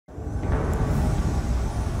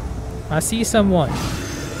I see someone.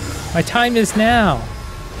 My time is now.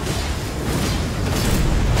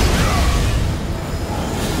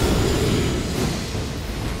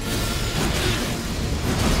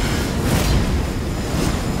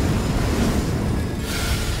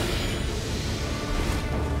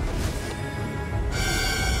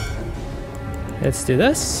 Let's do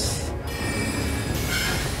this.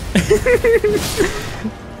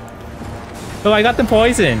 Oh, I got the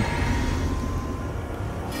poison.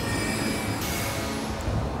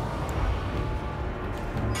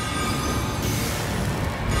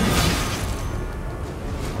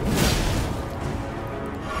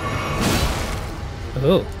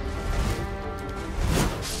 Oh.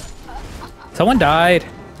 Someone died.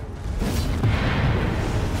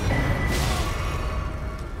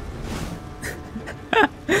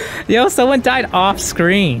 Yo, someone died off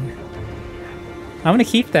screen. I'm gonna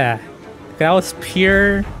keep that. That was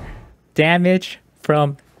pure damage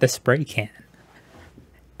from the spray can.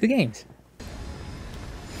 Good games.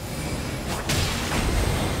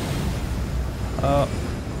 Oh.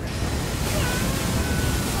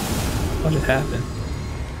 What just happened?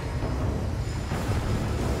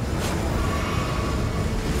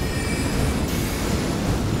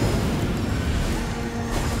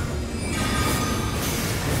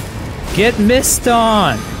 Get missed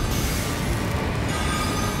on!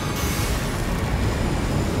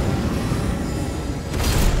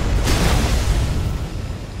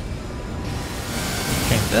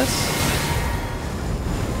 Change this.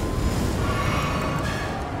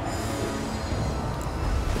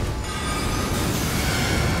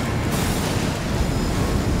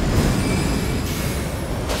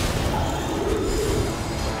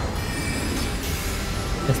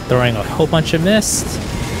 Just throwing a whole bunch of mist.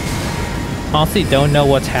 Honestly, don't know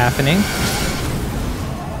what's happening.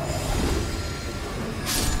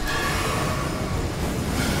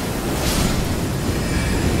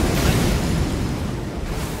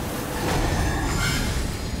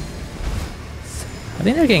 I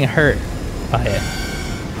think they're getting hurt by it.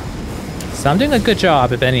 So I'm doing a good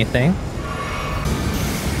job, if anything.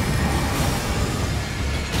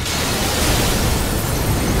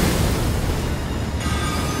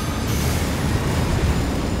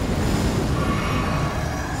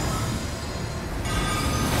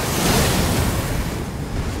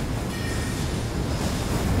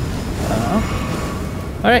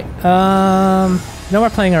 Alright, no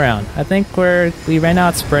more playing around. I think we ran out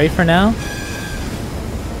of spray for now.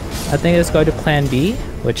 I think let's go to plan B,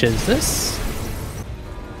 which is this.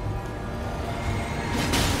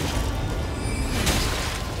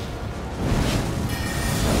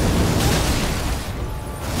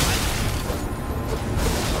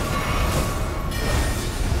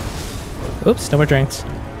 Oops, no more drinks.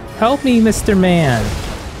 Help me, Mr. Man!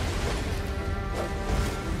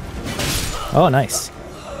 Oh, nice.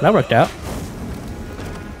 That worked out.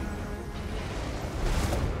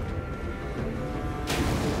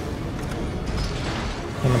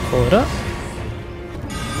 I'm gonna pull it up.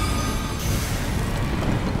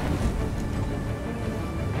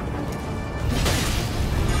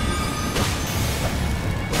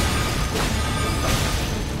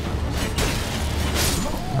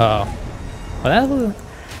 Oh. Well,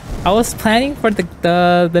 I was planning for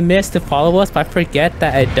the mist to follow us, but I forget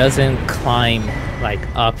that it doesn't climb like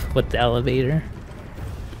up with the elevator.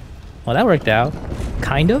 Well, that worked out.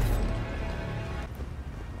 Kind of.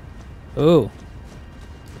 Ooh.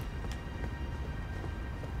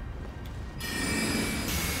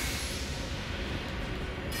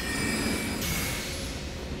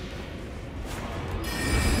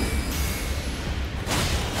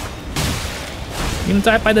 You're gonna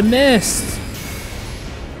die by the mist.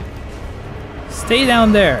 Stay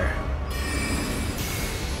down there.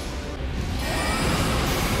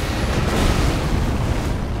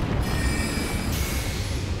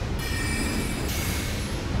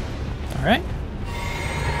 All right.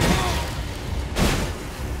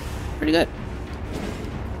 Pretty good.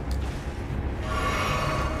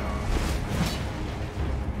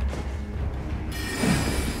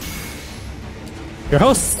 Your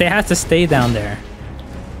host has to stay down there.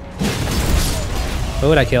 Who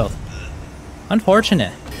would I kill?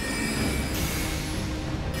 Unfortunate.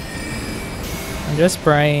 I'm just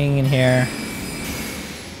spraying in here.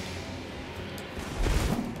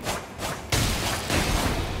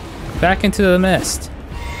 Back into the mist.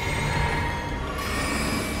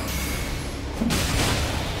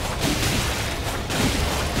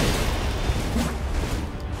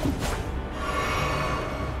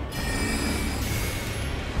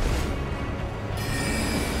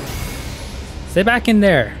 Stay back in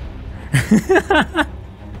there.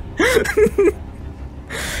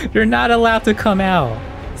 You're not allowed to come out.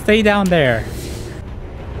 Stay down there.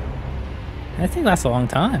 I think that's a long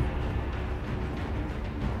time.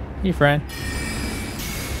 Hey, friend.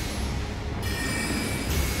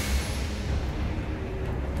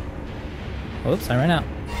 Oops, I ran out.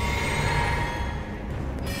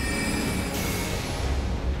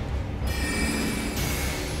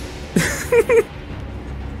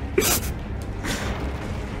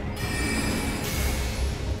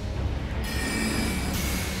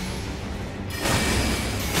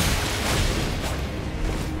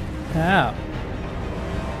 Ow.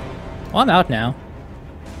 Well, I'm out now.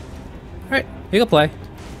 Alright, you can play.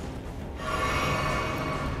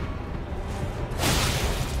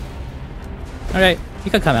 Alright,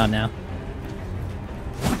 you can come out now.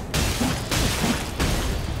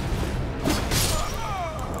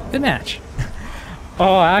 Good match.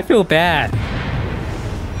 Oh, I feel bad.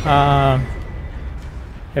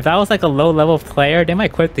 If I was like a low-level player, they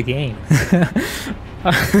might quit the game.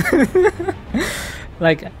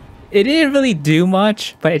 Like, it didn't really do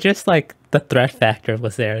much, but it just like the threat factor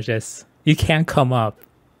was there. It's just you can't come up.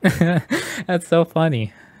 That's so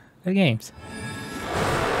funny. The games.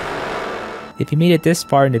 If you made it this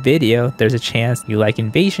far in the video, there's a chance you like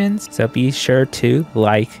invasions, so be sure to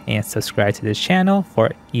like and subscribe to this channel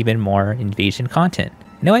for even more invasion content.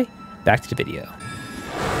 Anyway, back to the video.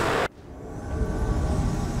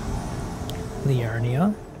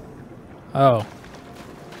 Liarnia. Oh.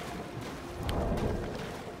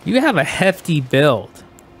 You have a hefty build.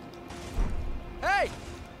 Hey!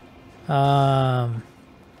 I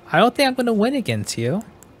don't think I'm gonna win against you.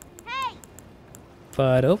 Hey!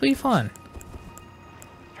 But it'll be fun.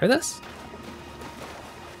 Hear this?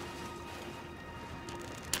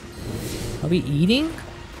 Are we eating?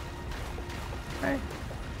 Okay.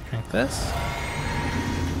 Drink this.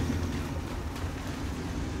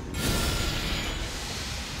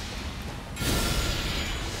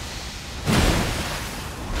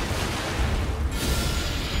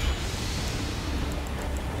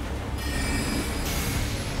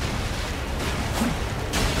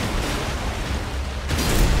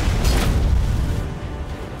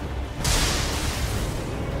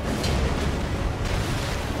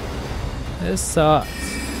 This sucks.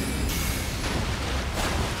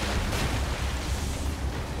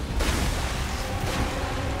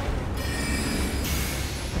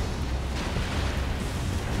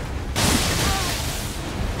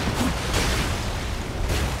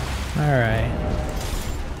 All right.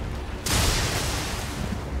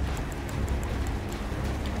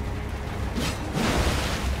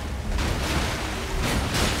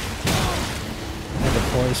 Have the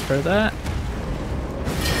poise for that.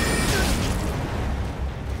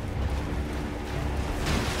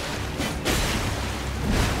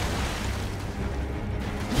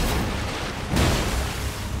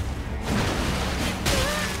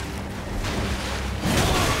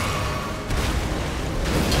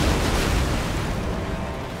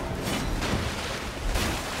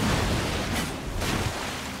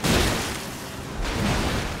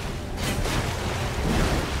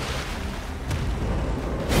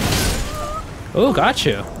 Oh, got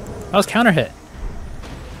you. That was counter hit.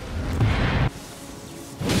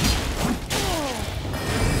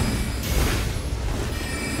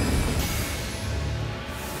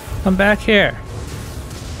 Come back here.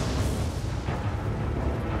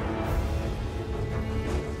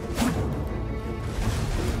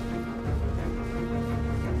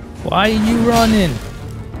 Why are you running?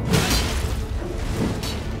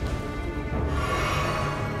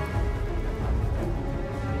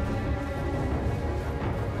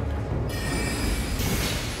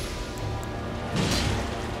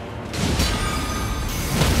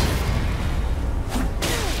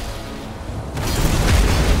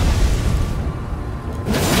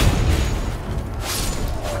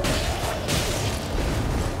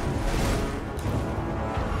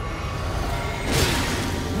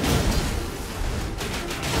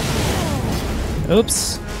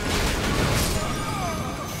 Oops.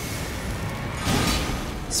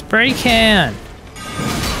 Spray can.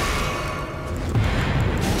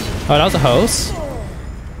 Oh, that was a hose?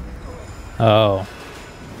 Oh.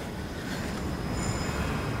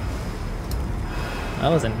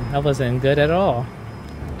 That wasn't good at all.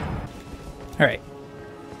 All right.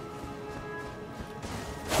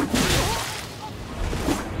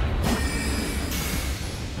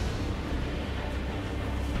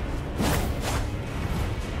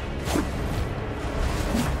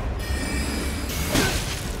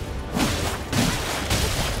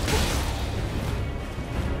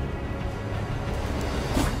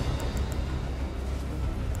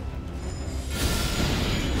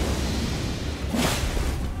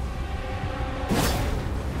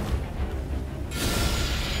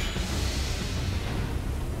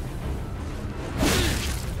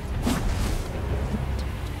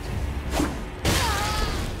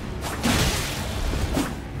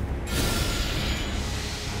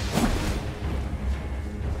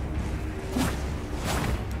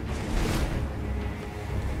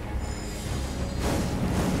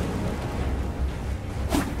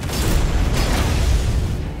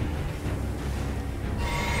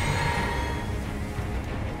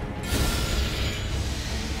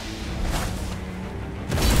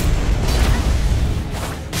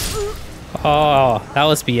 Oh, that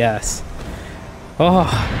was BS.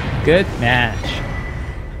 Oh, good match.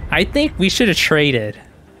 I think we should have traded.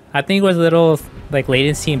 I think it was a little like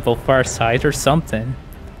latency in both of our sides or something.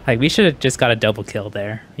 Like we should have just got a double kill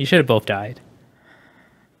there. You should have both died.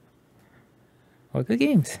 Well, good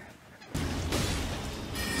games.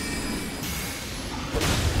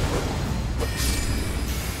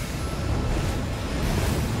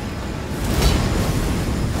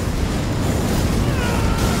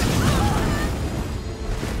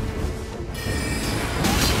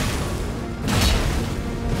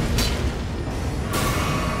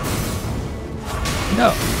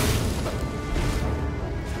 No.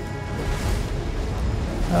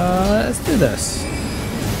 Let's do this.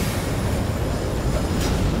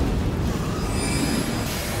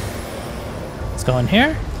 Let's go in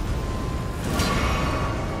here.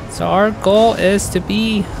 So our goal is to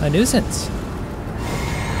be a nuisance.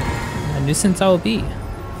 A nuisance I will be.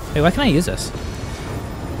 Wait, why can't I use this?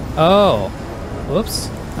 Oh. Whoops.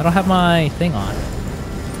 I don't have my thing on.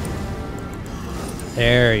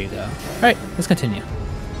 There you go. Alright, let's continue.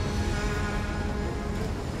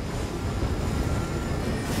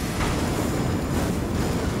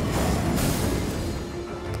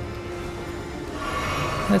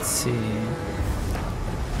 Let's see.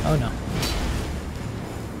 Oh no.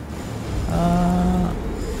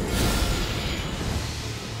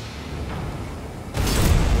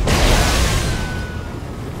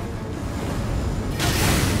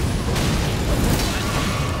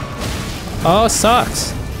 Oh,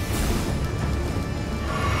 sucks.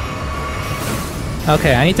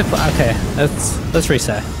 Okay, I need to. Okay, let's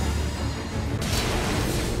reset.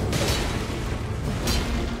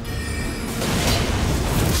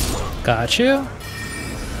 Got you.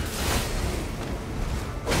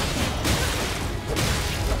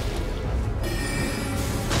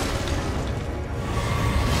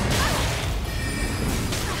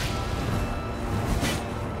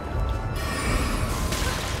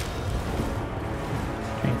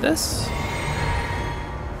 Drink this.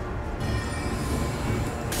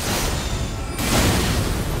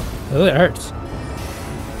 Oh, it hurts.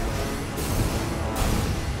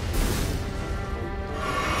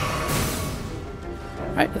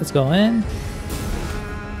 Alright, let's go in.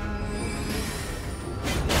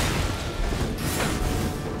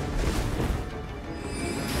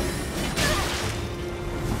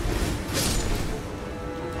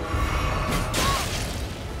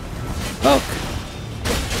 Poke!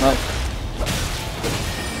 Poke!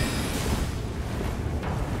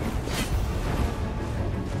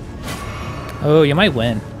 Oh, you might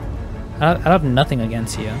win. I have nothing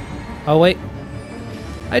against you. Oh, wait.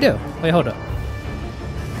 I do. Wait, hold up.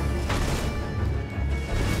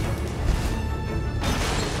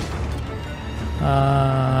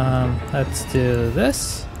 Let's do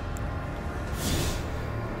this.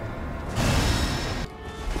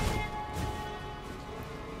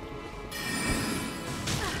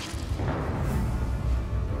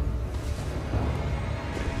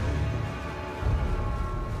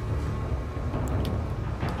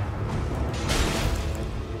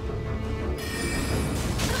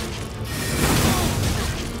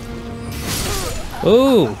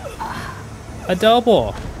 Ooh! A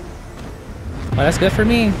double! Well, that's good for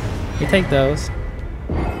me. You take those.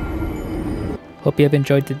 Hope you have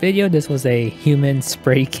enjoyed the video. This was a human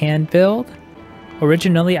spray can build.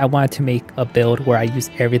 Originally, I wanted to make a build where I use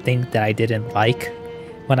everything that I didn't like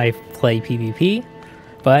when I play PvP.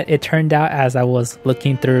 But it turned out as I was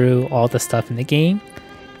looking through all the stuff in the game,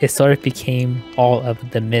 it sort of became all of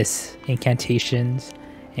the myths, incantations,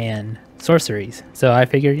 and sorceries. So I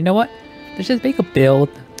figured, you know what? Let's just make a build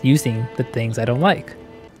using the things I don't like.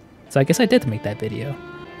 So I guess I did make that video.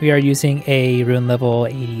 We are using a rune level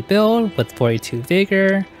 80 build with 42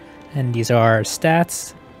 vigor, and these are our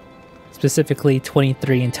stats, specifically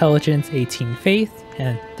 23 intelligence, 18 faith,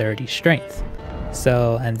 and 30 strength.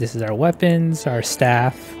 So, and this is our weapons, our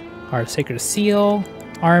staff, our sacred seal,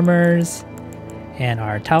 armors, and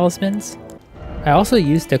our talismans. I also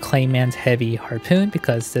used the Clayman's heavy harpoon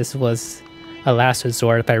because this was a last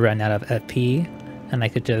resort if I run out of FP, and I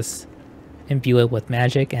could just imbue it with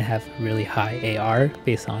magic and have really high AR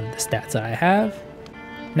based on the stats that I have.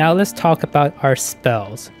 Now let's talk about our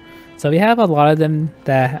spells. So we have a lot of them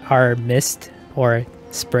that are mist or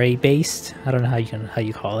spray based. I don't know how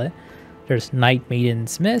you call it. There's Night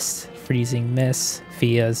Maiden's Mist, Freezing Mist,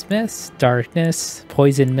 Fia's Mist, Darkness,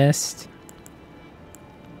 Poison Mist,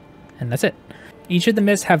 and that's it. Each of the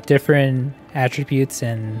mists have different attributes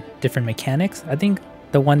and different mechanics. I think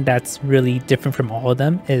the one that's really different from all of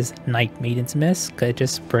them is Night Maiden's Mist, because it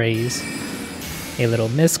just sprays a little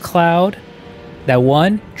mist cloud That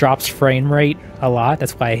one drops frame rate a lot,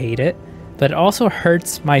 that's why I hate it, but it also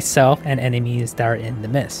hurts myself and enemies that are in the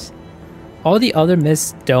mist. All the other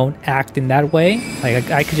mists don't act in that way. Like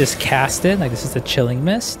I could just cast it, like this is a chilling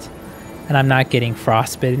mist, and I'm not getting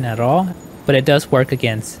frostbitten at all, but it does work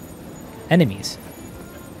against enemies.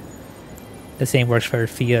 The same works for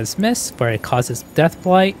Fia's Mist, where it causes Death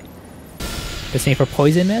Blight. The same for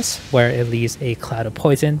Poison Mist, where it leaves a cloud of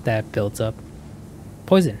poison that builds up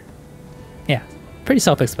poison. Yeah, pretty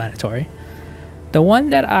self-explanatory. The one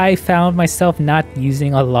that I found myself not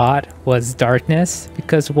using a lot was Darkness,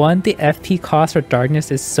 because one, the FP cost for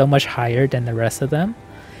Darkness is so much higher than the rest of them,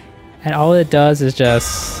 and all it does is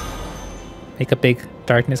just make a big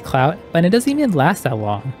darkness cloud, but it doesn't even last that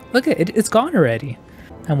long. Look at it, it's gone already.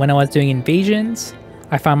 And when I was doing invasions,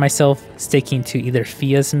 I found myself sticking to either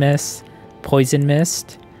Fia's Mist, Poison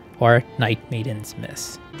Mist, or Night Maiden's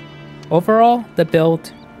Mist. Overall, the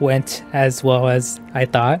build went as well as I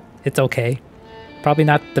thought. It's okay. Probably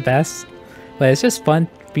not the best, but it's just fun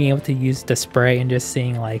being able to use the spray and just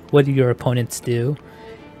seeing like what do your opponents do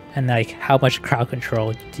and like how much crowd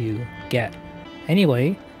control do you get.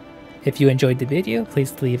 Anyway, if you enjoyed the video,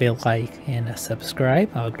 please leave a like and a subscribe.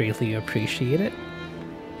 I'll greatly appreciate it.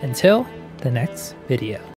 Until the next video.